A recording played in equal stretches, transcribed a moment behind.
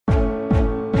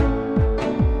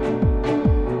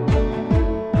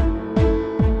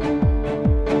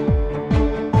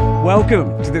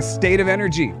Welcome to the State of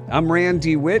Energy. I'm Rand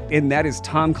DeWitt, and that is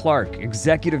Tom Clark,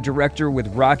 Executive Director with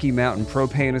Rocky Mountain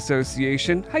Propane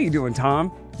Association. How you doing,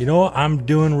 Tom? You know, I'm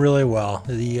doing really well.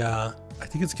 I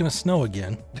think it's going to snow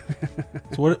again.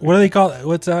 So what do they call it?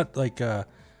 What's that? Like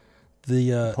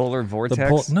the polar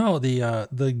vortex?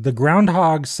 The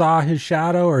groundhog saw his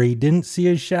shadow, or he didn't see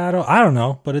his shadow. I don't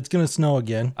know, but it's going to snow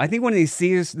again. I think when he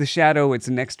sees the shadow, it's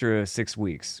an extra 6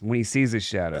 weeks. When he sees his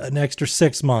shadow, an extra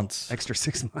 6 months. Extra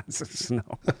 6 months of snow.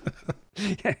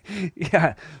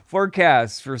 Yeah.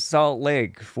 Forecast for Salt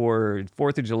Lake for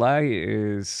 4th of July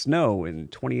is snow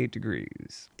and 28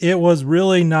 degrees. It was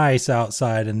really nice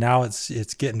outside, and now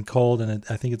it's getting cold, and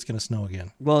I think it's going to snow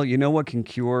again. Well, you know what can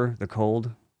cure the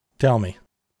cold? Tell me.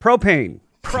 Propane.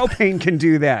 Propane can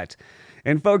do that.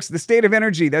 And folks, the State of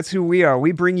Energy, that's who we are.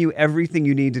 We bring you everything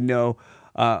you need to know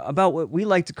about what we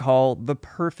like to call the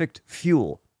perfect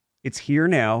fuel. It's here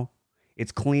now.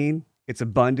 It's clean. It's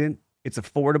abundant. It's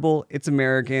affordable. It's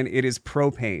American. It is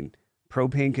propane.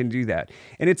 Propane can do that.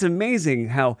 And it's amazing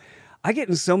how I get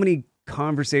in so many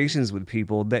conversations with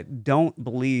people that don't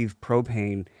believe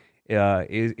propane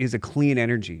is a clean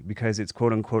energy because it's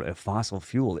quote unquote a fossil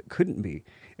fuel. It couldn't be.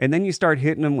 And then you start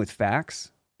hitting them with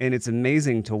facts, and it's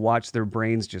amazing to watch their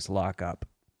brains just lock up.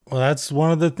 Well, that's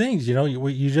one of the things,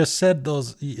 you just said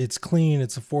it's clean,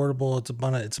 it's affordable, it's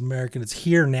abundant, it's American, it's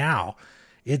here now.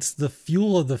 It's the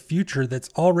fuel of the future that's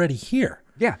already here.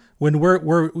 Yeah. When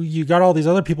you got all these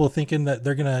other people thinking that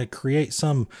they're going to create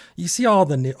you see all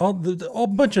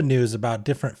bunch of news about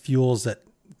different fuels that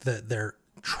they're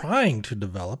trying to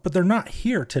develop, but they're not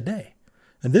here today.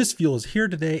 And this fuel is here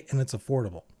today, and it's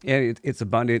affordable. And it's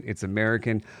abundant. It's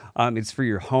American. It's for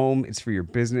your home. It's for your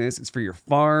business. It's for your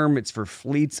farm. It's for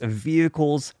fleets of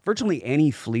vehicles, virtually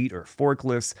any fleet or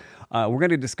forklifts. We're going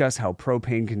to discuss how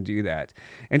propane can do that.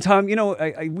 And Tom,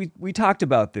 we talked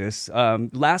about this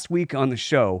last week on the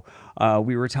show.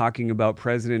 We were talking about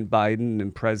President Biden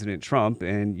and President Trump,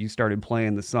 and you started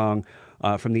playing the song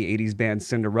from the 80s band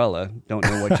Cinderella, Don't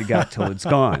Know What You Got Till It's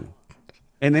Gone.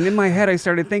 And then in my head, I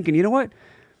started thinking, you know what?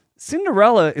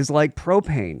 Cinderella is like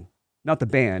propane, not the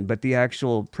band, but the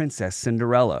actual princess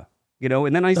Cinderella.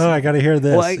 And then I got to hear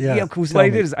this. Well, because what I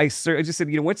did is I just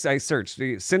said, I searched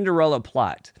the Cinderella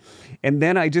plot, and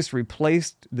then I just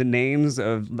replaced the names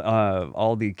of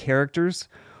all the characters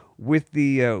with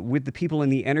the people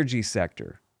in the energy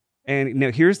sector. And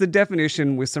now here's the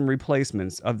definition with some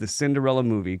replacements of the Cinderella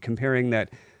movie, comparing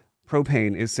that.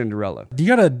 Propane is Cinderella. Do you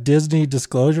got a Disney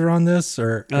disclosure on this,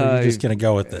 or are you just going to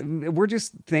go with it? We're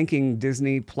just thanking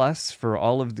Disney Plus for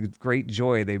all of the great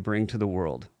joy they bring to the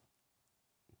world.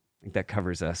 I think that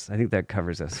covers us.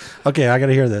 Okay, I got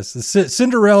to hear this.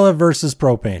 Cinderella versus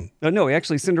propane. No,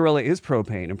 actually, Cinderella is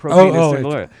propane, and propane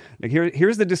is Cinderella.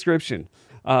 Here's the description.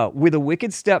 With a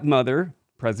wicked stepmother,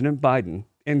 President Biden,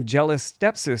 and jealous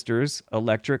stepsisters,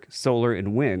 electric, solar,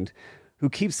 and wind, who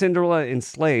keeps Cinderella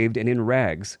enslaved and in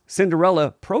rags,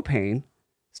 Cinderella, propane,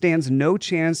 stands no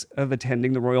chance of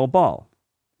attending the royal ball.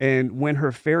 And when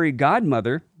her fairy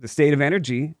godmother, the State of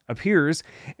Energy, appears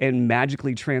and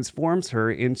magically transforms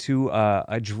her into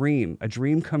a dream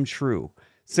come true,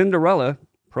 Cinderella,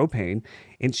 propane,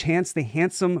 enchants the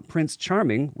handsome Prince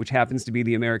Charming, which happens to be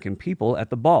the American people, at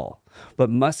the ball,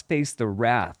 but must face the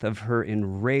wrath of her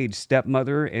enraged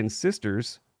stepmother and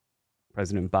sisters,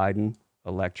 President Biden,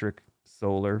 electric,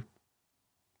 solar,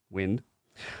 wind.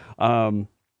 The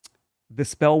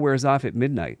spell wears off at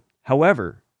midnight.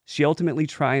 However, she ultimately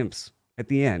triumphs at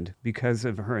the end because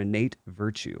of her innate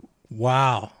virtue.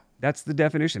 Wow. That's the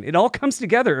definition. It all comes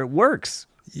together. It works.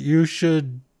 You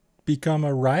should become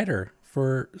a writer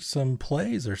for some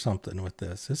plays or something with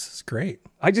this. This is great.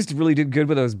 I just really did good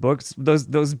with those books.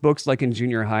 Those books like in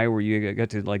junior high where you got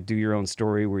to like do your own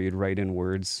story where you'd write in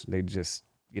words. They'd just,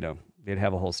 they'd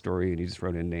have a whole story and you just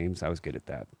wrote in names. I was good at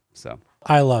that. So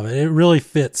I love it. It really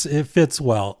fits. It fits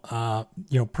well.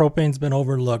 Propane's been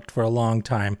overlooked for a long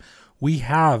time. We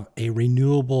have a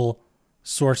renewable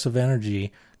source of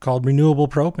energy called renewable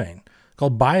propane,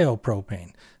 called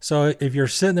biopropane. So if you're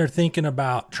sitting there thinking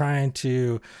about trying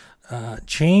to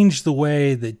change the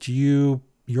way that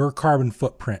your carbon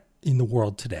footprint in the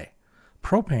world today,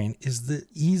 propane is the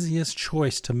easiest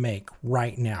choice to make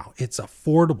right now. It's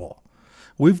affordable.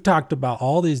 We've talked about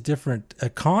all these different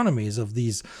economies of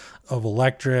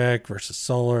electric versus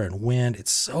solar and wind.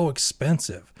 It's so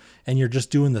expensive, and you're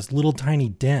just doing this little tiny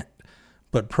dent.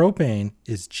 But propane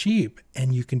is cheap,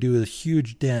 and you can do a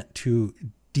huge dent to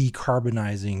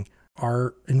decarbonizing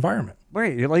our environment.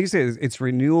 Right. Like you said, it's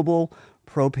renewable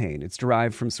propane. It's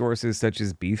derived from sources such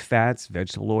as beef fats,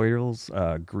 vegetable oils,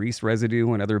 grease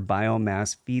residue, and other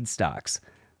biomass feedstocks.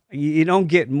 You don't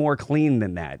get more clean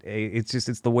than that.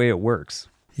 It's the way it works.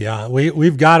 Yeah,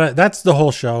 we've got to, that's the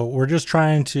whole show. We're just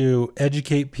trying to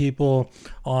educate people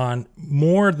on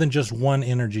more than just one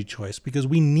energy choice, because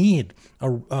we need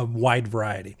a wide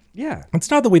variety. Yeah.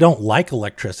 It's not that we don't like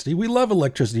electricity. We love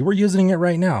electricity. We're using it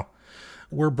right now.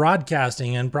 We're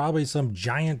broadcasting in probably some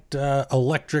giant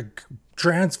electric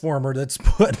transformer that's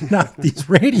putting out these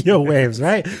radio waves,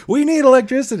 right? We need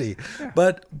electricity,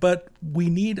 but we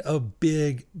need a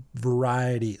big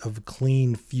variety of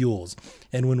clean fuels.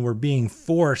 And when we're being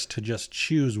forced to just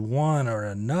choose one or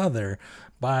another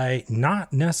by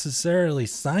not necessarily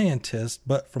scientists,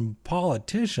 but from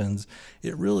politicians,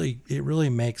 it really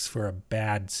makes for a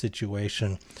bad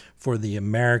situation for the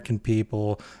American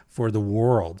people, for the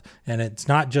world. And it's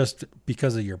not just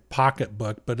because of your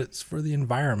pocketbook, but it's for the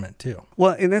environment too.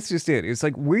 Well, and that's just it. It's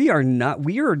like we're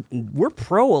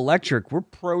pro-electric, we're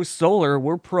pro-solar,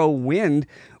 we're pro-wind.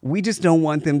 We just don't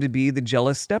want them to be the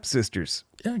jealous stepsisters.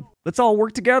 Yeah. Let's all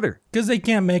work together. Because they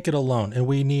can't make it alone.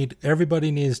 And everybody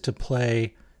needs to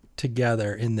play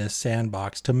together in this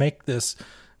sandbox to make this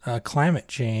climate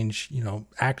change,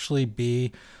 actually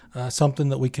be something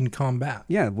that we can combat.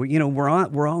 Yeah, we're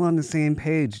all on the same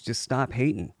page. Just stop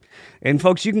hating. And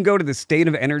folks, you can go to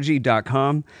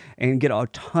thestateofenergy.com and get a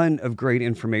ton of great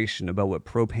information about what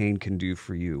propane can do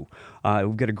for you.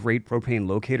 We've got a great propane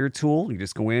locator tool. You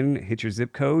just go in, hit your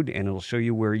zip code, and it'll show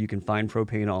you where you can find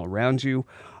propane all around you.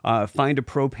 Find a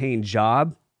propane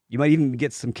job. You might even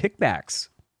get some kickbacks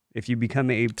if you become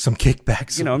some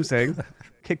kickbacks. You know what I'm saying?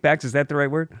 Kickbacks, is that the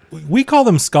right word? We call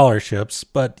them scholarships,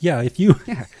 but yeah, if you're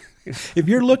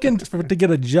looking to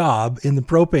get a job in the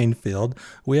propane field,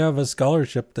 we have a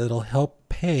scholarship that'll help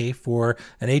pay for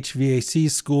an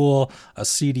HVAC school, a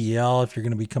CDL if you're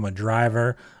going to become a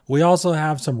driver. We also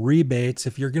have some rebates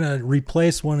if you're going to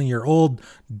replace one of your old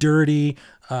dirty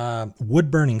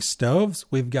wood-burning stoves.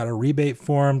 We've got a rebate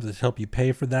form to help you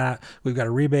pay for that. We've got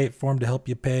a rebate form to help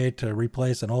you pay to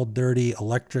replace an old dirty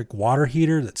electric water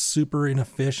heater that's super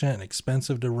inefficient and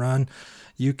expensive to run.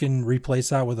 You can replace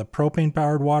that with a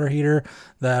propane-powered water heater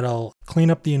that'll clean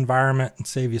up the environment and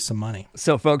save you some money.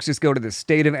 So, folks, just go to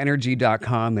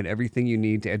thestateofenergy.com, and everything you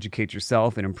need to educate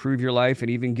yourself and improve your life and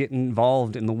even get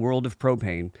involved in the world of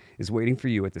propane is waiting for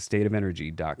you at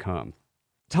thestateofenergy.com.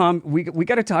 Tom, we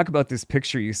got to talk about this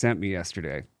picture you sent me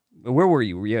yesterday. Where were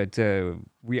you? Where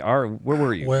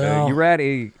were you? Well, you were at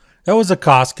a... That was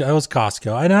Costco. It was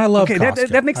Costco. And I love Costco.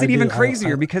 That makes it even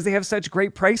crazier because they have such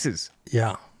great prices.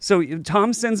 Yeah. So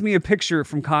Tom sends me a picture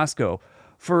from Costco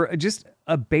for just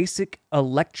a basic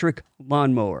electric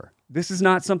lawnmower. This is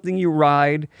not something you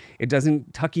ride. It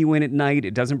doesn't tuck you in at night.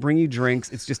 It doesn't bring you drinks.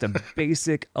 It's just a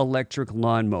basic electric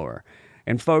lawnmower.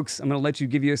 And folks, I'm going to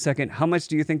give you a second. How much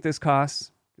do you think this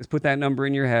costs? Just put that number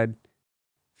in your head.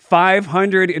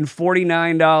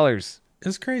 $549.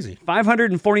 It's crazy.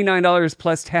 $549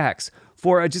 plus tax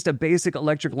for just a basic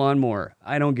electric lawnmower.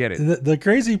 I don't get it. The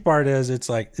crazy part is it's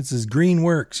as green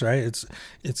works, right? It's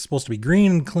supposed to be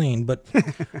green and clean, but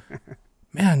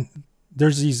man,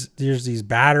 there's these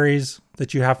batteries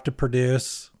that you have to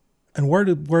produce. And where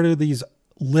do these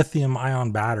lithium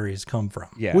ion batteries come from?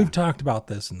 Yeah. We've talked about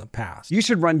this in the past. You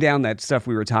should run down that stuff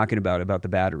we were talking about the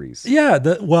batteries. Yeah,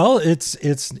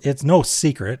 it's no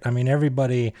secret. I mean,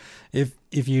 everybody, if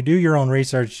you do your own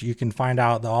research, you can find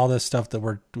out that all this stuff that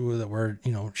we're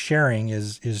sharing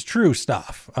is true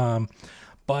stuff.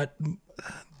 But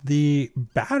the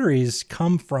batteries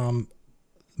come from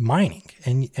mining,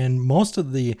 and most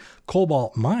of the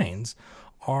cobalt mines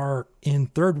are in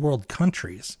third world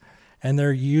countries. And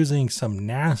they're using some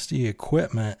nasty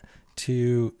equipment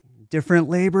to... Different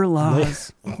labor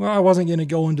laws. Well, I wasn't going to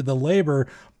go into the labor,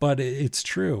 but it's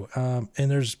true. And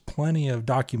there's plenty of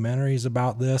documentaries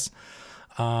about this.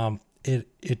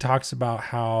 It talks about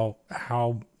how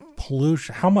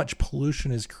much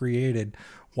pollution is created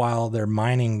while they're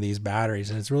mining these batteries,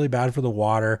 and it's really bad for the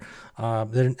water.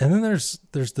 And then there's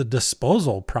the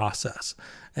disposal process.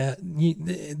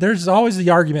 There's always the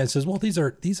argument that says, well, these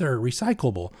are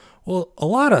recyclable. Well, a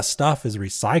lot of stuff is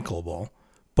recyclable,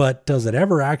 but does it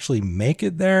ever actually make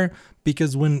it there?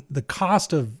 Because when the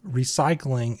cost of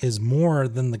recycling is more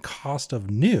than the cost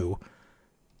of new,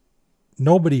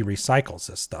 nobody recycles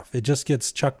this stuff. It just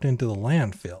gets chucked into the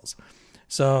landfills.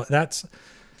 So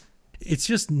it's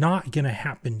just not going to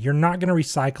happen. You're not going to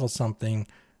recycle something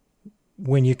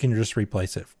when you can just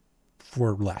replace it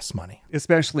for less money.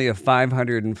 Especially a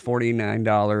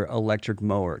 $549 electric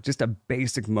mower, just a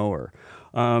basic mower.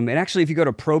 And actually, if you go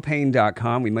to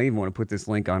propane.com, we might even want to put this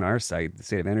link on our site,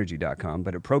 thestateofenergy.com,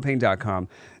 but at propane.com,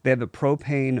 they have the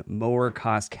propane mower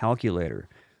cost calculator.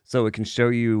 so it can show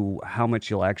you how much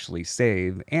you'll actually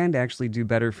save and actually do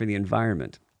better for the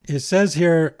environment. It says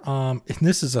here, and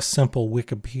this is a simple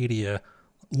Wikipedia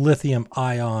lithium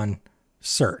ion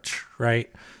search,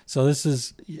 right? So this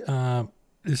is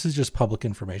just public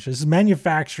information. This is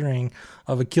manufacturing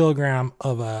of a kilogram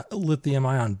of a lithium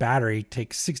ion battery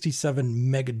takes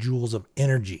 67 megajoules of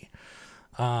energy.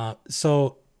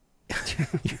 So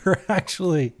you're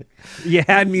actually, you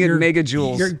had me at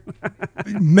megajoules. You're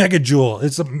megajoule.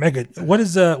 It's a mega. What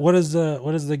is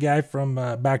the guy from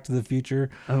Back to the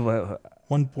Future? Oh, well,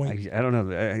 1 point. I don't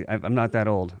know. I'm not that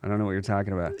old. I don't know what you're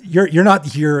talking about. You're not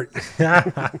here.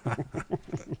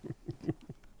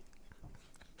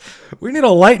 We need a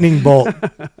lightning bolt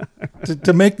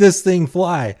to make this thing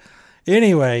fly.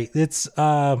 Anyway, it's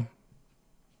just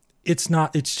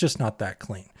not that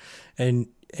clean. And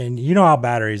you know how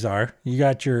batteries are. You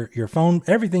got your phone,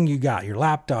 everything you got, your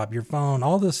laptop, your phone,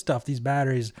 all this stuff, these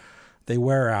batteries, they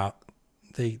wear out.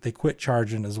 They quit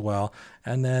charging as well.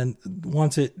 And then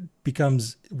once it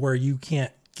becomes where you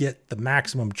can't get the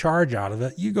maximum charge out of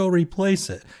it, you go replace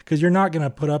it, because you're not going to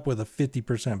put up with a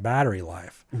 50% battery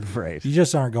life. Right. You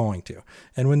just aren't going to.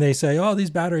 And when they say, oh, these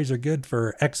batteries are good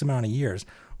for X amount of years,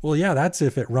 well, yeah, that's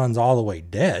if it runs all the way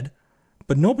dead.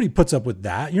 But nobody puts up with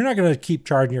that. You're not going to keep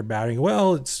charging your battery.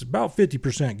 Well, it's about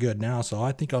 50% good now, so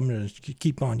I think I'm going to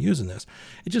keep on using this.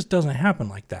 It just doesn't happen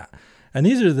like that. And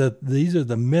these are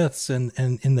the myths and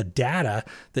in the data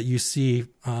that you see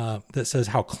that says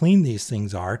how clean these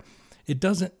things are. It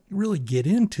doesn't really get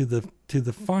into the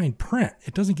fine print.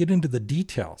 It doesn't get into the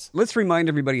details. Let's remind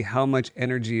everybody how much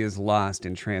energy is lost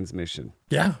in transmission.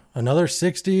 Yeah, another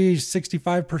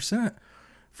 65%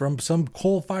 from some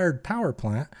coal-fired power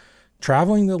plant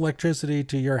traveling the electricity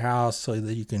to your house so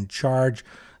that you can charge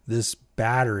this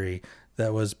battery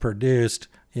that was produced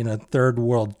in a third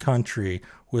world country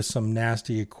with some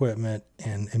nasty equipment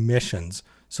and emissions,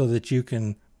 so that you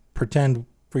can pretend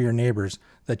for your neighbors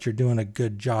that you're doing a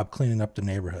good job cleaning up the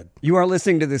neighborhood. You are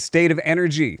listening to The State of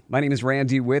Energy. My name is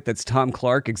Randy Witt. That's Tom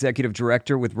Clark, Executive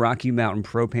Director with Rocky Mountain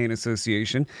Propane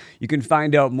Association. You can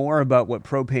find out more about what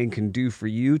propane can do for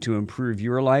you to improve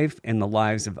your life and the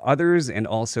lives of others, and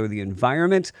also the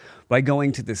environment, by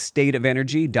going to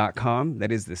thestateofenergy.com.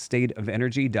 That is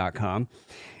thestateofenergy.com.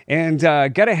 And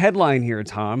got a headline here,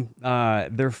 Tom.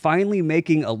 They're finally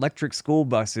making electric school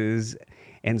buses,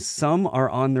 and some are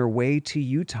on their way to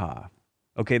Utah.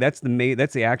 Okay, that's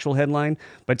the actual headline.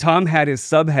 But Tom had his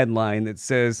sub-headline that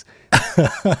says,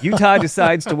 Utah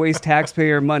decides to waste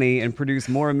taxpayer money and produce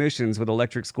more emissions with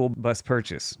electric school bus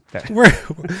purchase.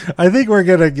 I think we're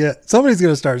going to get, somebody's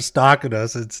going to start stalking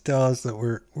us and tell us that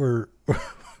we're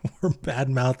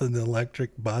bad-mouthing the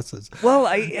electric buses. Well,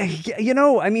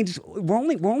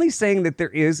 we're only saying that there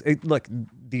is, look,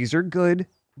 these are good,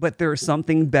 but there's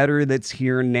something better that's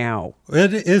here now.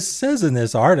 It says in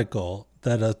this article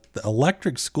that an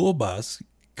electric school bus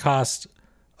costs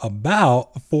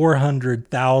about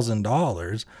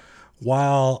 $400,000,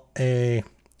 while a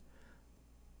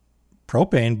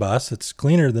propane bus that's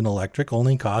cleaner than electric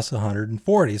only costs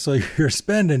 $140,000. So you're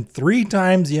spending 3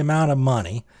 times the amount of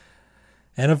money.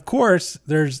 And of course,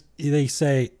 they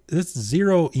say this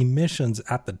zero emissions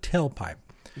at the tailpipe.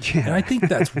 Yeah. And I think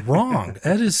that's wrong.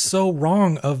 That is so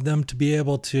wrong of them to be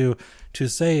able to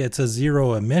say it's a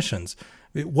zero emissions.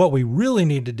 What we really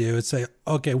need to do is say,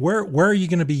 okay, where are you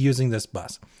going to be using this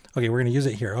bus? Okay, we're going to use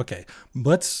it here. Okay,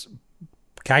 let's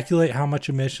calculate how much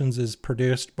emissions is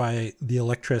produced by the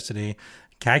electricity,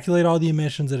 calculate all the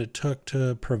emissions that it took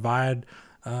to provide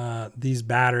these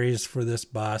batteries for this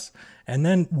bus, and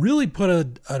then really put a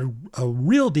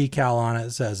real decal on it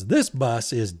that says this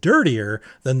bus is dirtier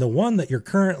than the one that you're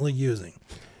currently using.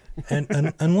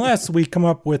 And unless we come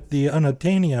up with the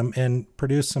unobtainium and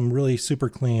produce some really super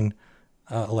clean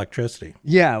electricity.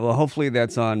 Yeah, well, hopefully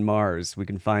that's on Mars. We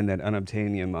can find that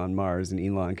unobtainium on Mars, and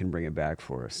Elon can bring it back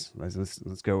for us.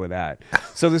 Let's go with that.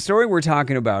 So the story we're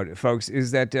talking about, folks,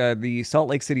 is that the Salt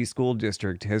Lake City School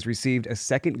District has received a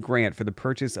second grant for the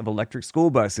purchase of electric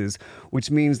school buses,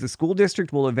 which means the school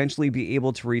district will eventually be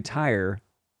able to retire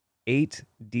 8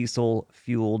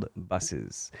 diesel-fueled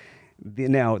buses.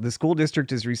 Now, the school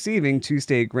district is receiving 2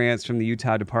 state grants from the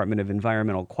Utah Department of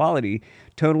Environmental Quality,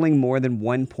 totaling more than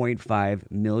 $1.5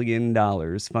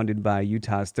 million, funded by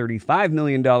Utah's $35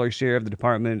 million share of the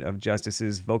Department of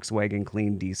Justice's Volkswagen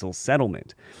Clean Diesel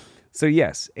settlement. So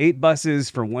yes, 8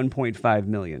 buses for $1.5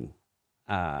 million.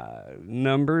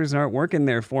 Numbers aren't working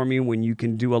there for me when you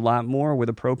can do a lot more with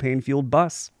a propane-fueled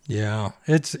bus. Yeah,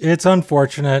 it's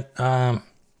unfortunate.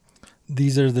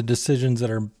 These are the decisions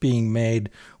that are being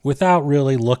made without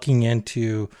really looking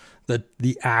into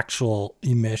the actual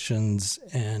emissions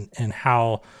and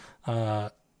how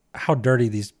dirty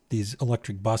these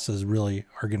electric buses really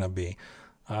are going to be.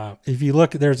 If you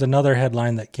look, there's another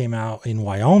headline that came out in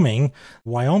Wyoming.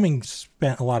 Wyoming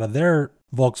spent a lot of their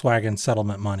Volkswagen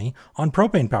settlement money on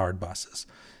propane-powered buses.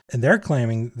 And they're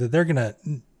claiming that they're going to,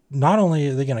 not only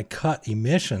are they going to cut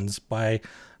emissions by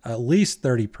at least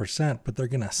 30%, but they're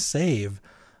going to save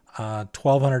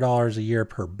 $1,200 a year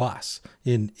per bus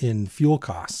in fuel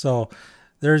costs. So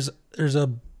there's a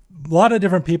lot of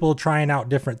different people trying out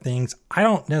different things. I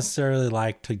don't necessarily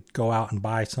like to go out and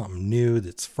buy something new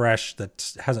that's fresh,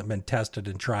 that hasn't been tested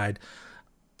and tried.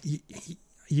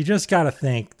 You just got to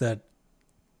think that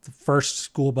the first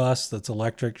school bus that's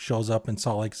electric shows up in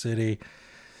Salt Lake City.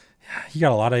 You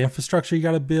got a lot of infrastructure you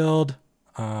got to build.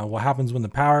 What happens when the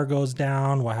power goes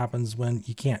down? What happens when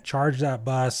you can't charge that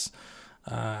bus?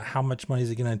 How much money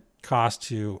is it going to cost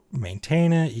to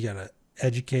maintain it? You got to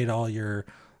educate all your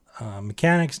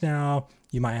mechanics now.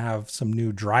 You might have some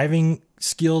new driving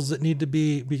skills that need to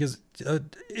be, because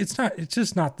it's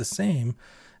just not the same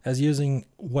as using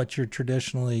what you're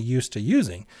traditionally used to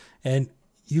using. And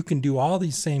you can do all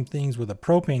these same things with a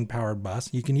propane powered bus.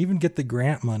 You can even get the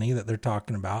grant money that they're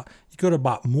talking about. You could have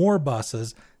bought more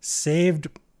buses, saved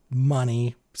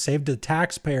money, saved the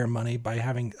taxpayer money by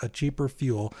having a cheaper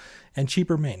fuel and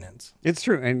cheaper maintenance. It's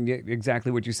true. And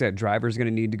exactly what you said. Drivers are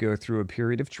going to need to go through a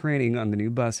period of training on the new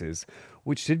buses,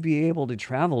 which should be able to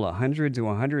travel 100 to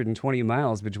 120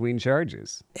 miles between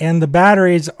charges. And the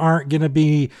batteries aren't going to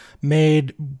be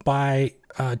made by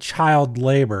child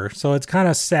labor. So it's kind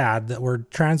of sad that we're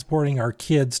transporting our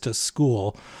kids to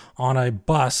school on a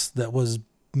bus that was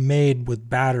made with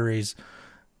batteries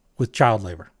with child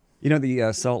labor. You know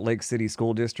the Salt Lake City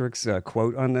School District's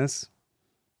quote on this?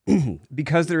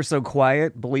 Because they're so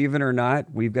quiet, believe it or not,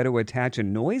 we've got to attach a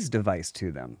noise device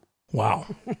to them. Wow.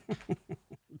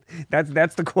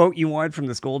 That's the quote you want from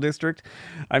the school district.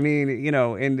 I mean,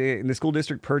 and the school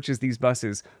district purchased these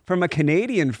buses from a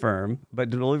Canadian firm, but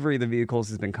delivery of the vehicles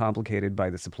has been complicated by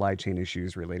the supply chain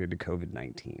issues related to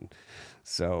COVID-19.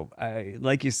 So,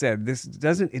 like you said,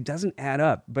 it doesn't add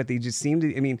up, but they just seem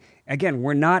to, again,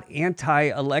 we're not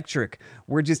anti-electric.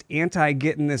 We're just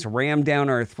anti-getting this rammed down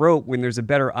our throat when there's a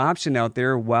better option out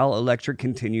there while electric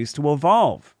continues to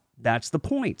evolve. That's the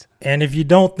point. And if you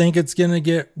don't think it's going to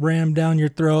get rammed down your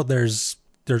throat, there's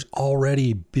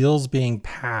already bills being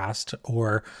passed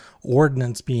or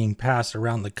ordinance being passed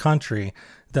around the country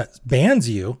that bans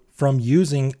you from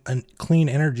using a clean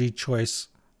energy choice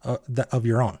of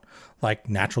your own, like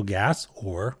natural gas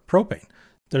or propane.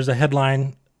 There's a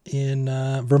headline in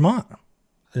Vermont.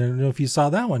 I don't know if you saw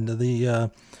that one.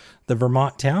 The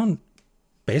Vermont town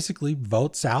basically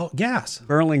votes out gas.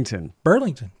 Burlington.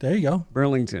 There you go.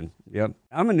 Burlington. Yep.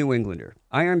 I'm a New Englander.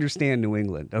 I understand New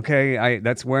England. Okay.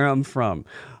 That's where I'm from.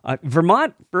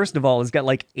 Vermont, first of all, has got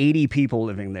like 80 people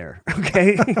living there.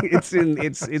 Okay. I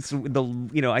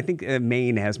think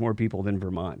Maine has more people than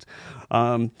Vermont.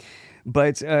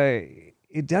 But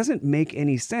it doesn't make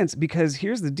any sense, because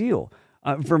here's the deal.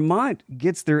 Vermont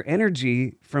gets their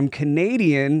energy from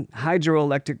Canadian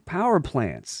hydroelectric power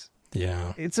plants.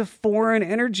 Yeah. It's a foreign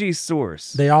energy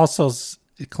source. They also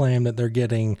claim that they're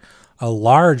getting a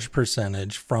large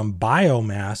percentage from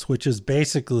biomass, which is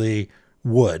basically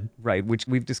wood. Right, which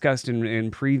we've discussed in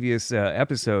previous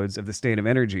episodes of the State of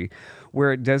Energy,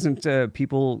 where it doesn't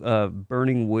people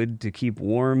burning wood to keep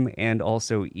warm and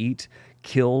also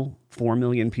kill 4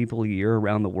 million people a year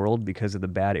around the world because of the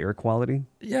bad air quality?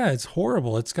 Yeah, it's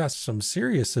horrible. It's got some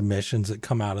serious emissions that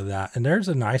come out of that. And there's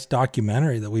a nice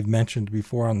documentary that we've mentioned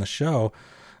before on the show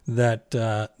that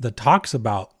talks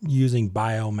about using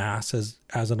biomass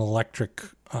as an electric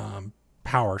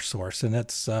power source. And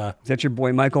it's... Is that your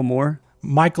boy Michael Moore?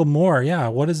 Michael Moore, yeah.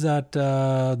 What is that?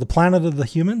 The Planet of the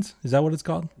Humans? Is that what it's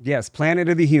called? Yes, Planet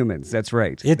of the Humans. That's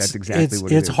right. That's exactly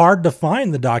what it is. It's hard to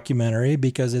find the documentary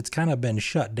because it's kind of been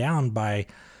shut down by,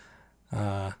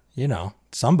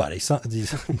 somebody. I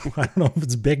don't know if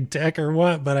it's big tech or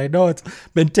what, but I know it's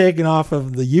been taken off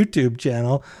of the YouTube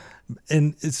channel.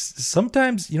 And it's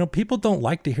sometimes, people don't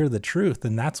like to hear the truth,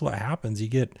 and that's what happens. You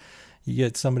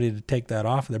get somebody to take that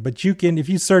off there. But you can, if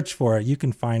you search for it, you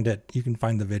can find it. You can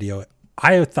find the video.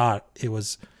 I thought it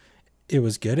was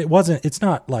good. It's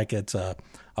not like it's a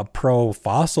pro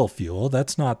fossil fuel.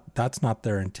 That's not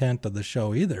their intent of the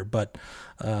show either, but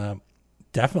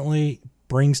definitely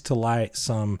brings to light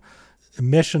some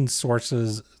emission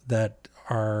sources that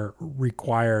are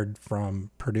required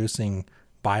from producing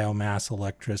biomass,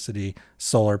 electricity,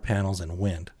 solar panels, and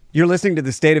wind. You're listening to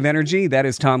The State of Energy. That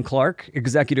is Tom Clark,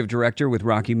 Executive Director with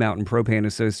Rocky Mountain Propane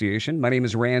Association. My name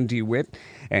is Rand DeWitt,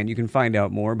 and you can find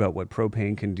out more about what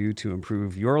propane can do to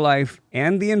improve your life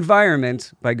and the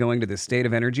environment by going to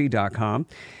thestateofenergy.com.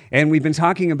 And we've been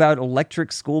talking about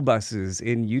electric school buses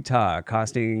in Utah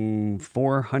costing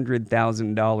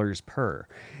 $400,000 per.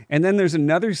 And then there's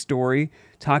another story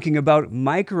talking about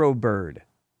Microbird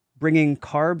bringing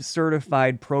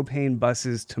CARB-certified propane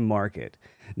buses to market.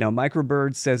 Now,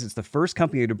 Microbird says it's the first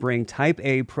company to bring Type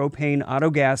A propane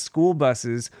autogas school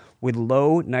buses with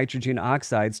low nitrogen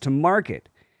oxides to market.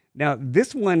 Now,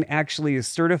 this one actually is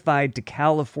certified to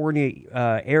California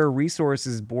Air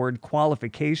Resources Board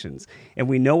qualifications. And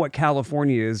we know what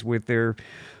California is with their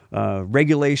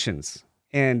regulations.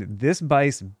 And this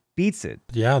bus beats it.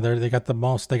 Yeah, they got the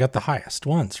most. They got the highest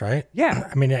ones, right? Yeah.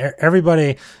 I mean,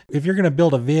 everybody, if you're going to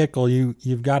build a vehicle,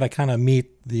 you've got to kind of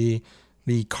meet the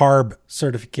CARB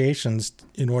certifications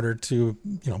in order to,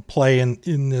 play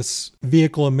in this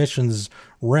vehicle emissions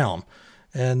realm.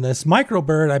 And this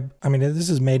Microbird, I mean, this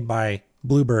is made by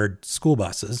Bluebird school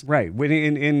buses. Right.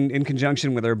 In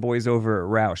conjunction with our boys over at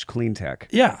Roush Clean Tech.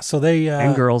 Yeah. So they...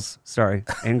 and girls.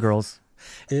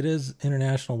 It is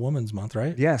International Women's Month,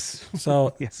 right? Yes.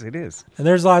 So yes, it is. And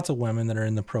there's lots of women that are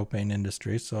in the propane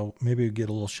industry. So maybe we get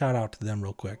a little shout out to them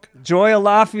real quick. Joy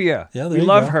Alafia. Yeah, we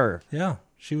love her. Yeah.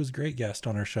 She was a great guest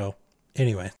on our show.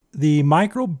 Anyway, the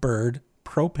Microbird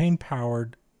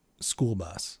propane-powered school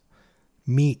bus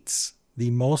meets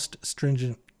the most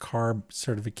stringent CARB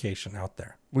certification out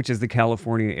there, which is the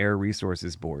California Air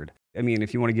Resources Board. I mean,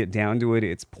 if you want to get down to it,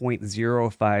 it's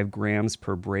 0.05 grams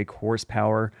per brake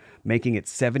horsepower, making it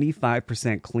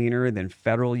 75% cleaner than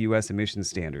federal U.S. emission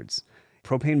standards.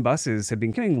 Propane buses have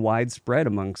been getting widespread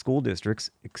among school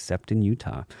districts, except in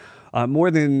Utah.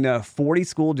 More than 40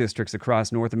 school districts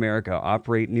across North America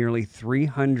operate nearly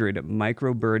 300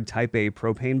 Microbird Type A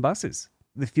propane buses.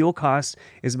 The fuel cost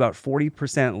is about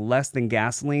 40% less than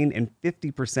gasoline and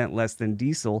 50% less than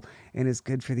diesel, and is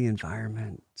good for the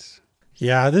environment.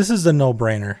 Yeah, this is a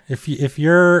no-brainer. If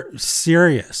you're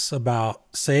serious about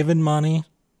saving money,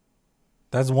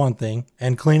 that's one thing,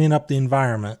 and cleaning up the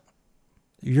environment,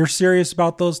 if you're serious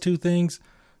about those two things,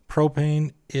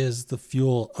 propane is the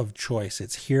fuel of choice.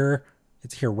 It's here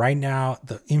right now.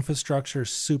 The infrastructure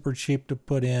is super cheap to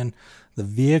put in. The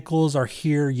vehicles are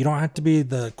here. You don't have to be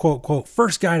the quote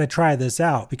first guy to try this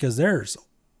out, because there's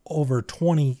over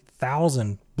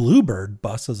 20,000 Bluebird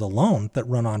buses alone that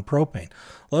run on propane,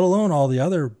 let alone all the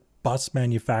other bus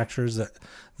manufacturers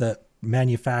that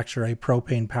manufacture a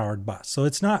propane powered bus. So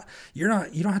you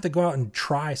don't have to go out and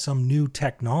try some new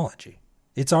technology.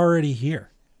 It's already here.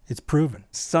 It's proven.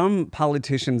 Some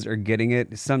politicians are getting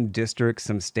it. Some districts,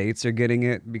 some states are getting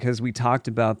it, because we talked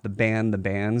about the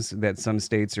bans that some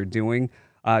states are doing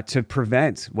to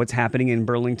prevent what's happening in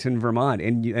Burlington, Vermont,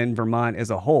 and Vermont as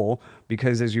a whole,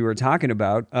 because as you were talking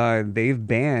about, they've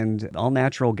banned all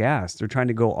natural gas. They're trying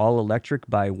to go all electric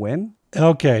by when?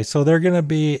 Okay, so they're going to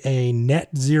be a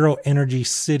net zero energy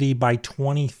city by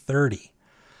 2030.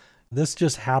 This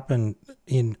just happened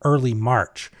in early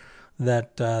March,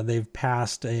 that they've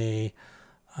passed a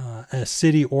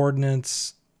city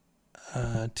ordinance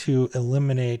to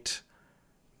eliminate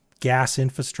gas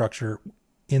infrastructure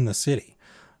in the city.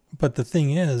 But the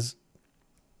thing is,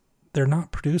 they're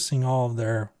not producing all of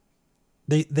their...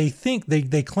 They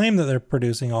claim that they're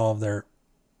producing all of their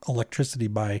electricity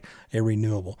by a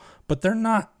renewable, but they're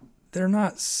not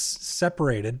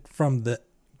separated from the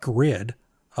grid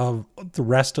of the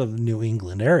rest of the New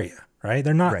England area. Right?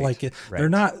 They're not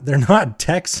they're not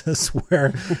Texas,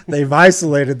 where they've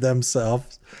isolated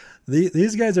themselves.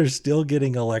 These guys are still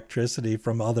getting electricity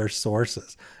from other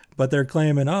sources, but they're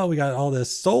claiming, we got all this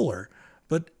solar.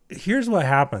 But here's what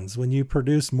happens when you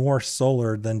produce more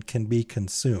solar than can be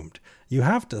consumed. You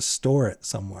have to store it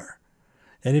somewhere.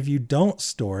 And if you don't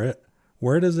store it,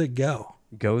 where does it go?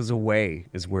 Goes away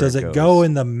is where it goes. Does it go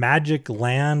in the magic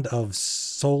land of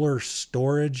solar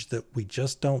storage that we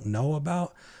just don't know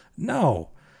about? No,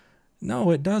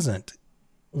 it doesn't.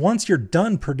 Once you're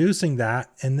done producing that,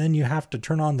 and then you have to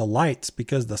turn on the lights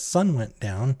because the sun went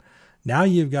down, now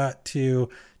you've got to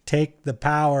take the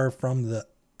power from the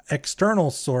external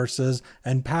sources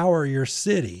and power your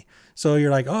city. So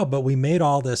you're like, but we made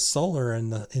all this solar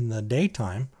in the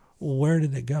daytime. Well, where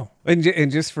did it go?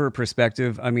 And just for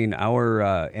perspective, I mean,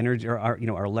 our energy,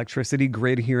 our electricity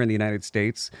grid here in the United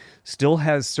States still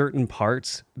has certain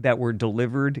parts that were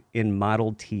delivered in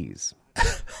Model Ts.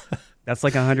 That's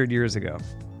like 100 years ago.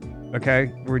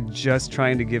 Okay, we're just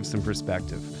trying to give some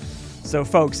perspective. So,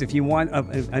 folks, if you want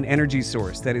an energy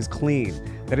source that is clean,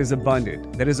 that is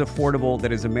abundant, that is affordable,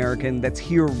 that is American, that's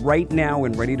here right now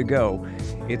and ready to go,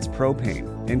 it's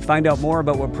Propane. And find out more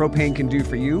about what Propane can do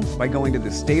for you by going to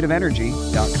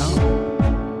thestateofenergy.com.